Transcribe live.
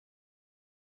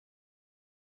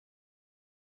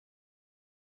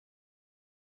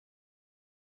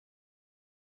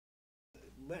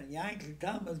when Yankel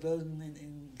Talmud was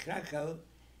in Krakow,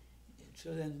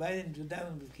 so then by them to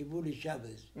down with Kibbutz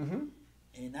Shabbos.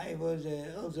 And I was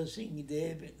also singing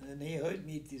there, and he heard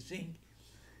me to sing.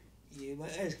 He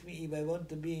asked me if I want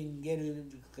to be in Gerrer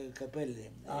Kapelle.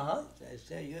 So I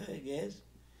said, yeah, yes.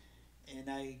 And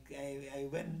I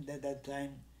went at that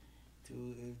time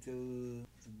to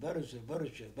Warsaw,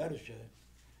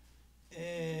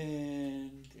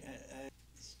 and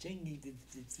singing the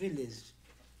tefillas.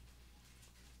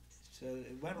 So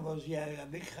one was a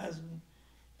big Khazn,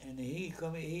 and he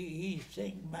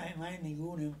sang my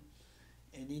nigunim,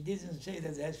 and he didn't say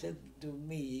that I said to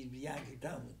me, he's Yankel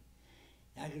Talmud.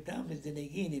 Yankel Talmud is the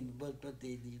neginim, but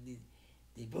the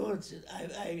words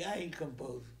I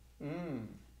compose.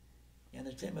 You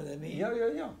understand what I mean? Ja.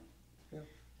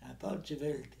 A falsche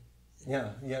Welt.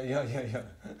 Ja.